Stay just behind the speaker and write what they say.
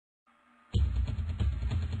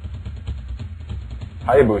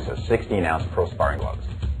Hayabusa 16-ounce pro sparring gloves.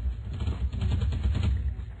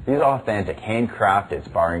 These authentic, handcrafted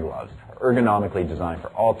sparring gloves are ergonomically designed for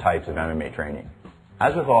all types of MMA training.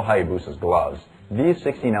 As with all Hayabusa's gloves, these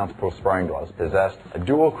 16-ounce pro sparring gloves possess a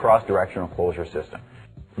dual cross-directional closure system.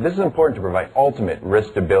 This is important to provide ultimate wrist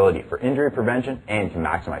stability for injury prevention and to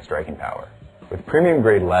maximize striking power. With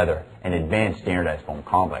premium-grade leather and advanced standardized foam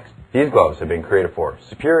complex, these gloves have been created for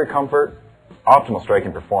superior comfort, optimal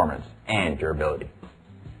striking performance, and durability.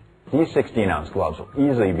 These 16-ounce gloves will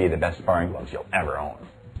easily be the best sparring gloves you'll ever own.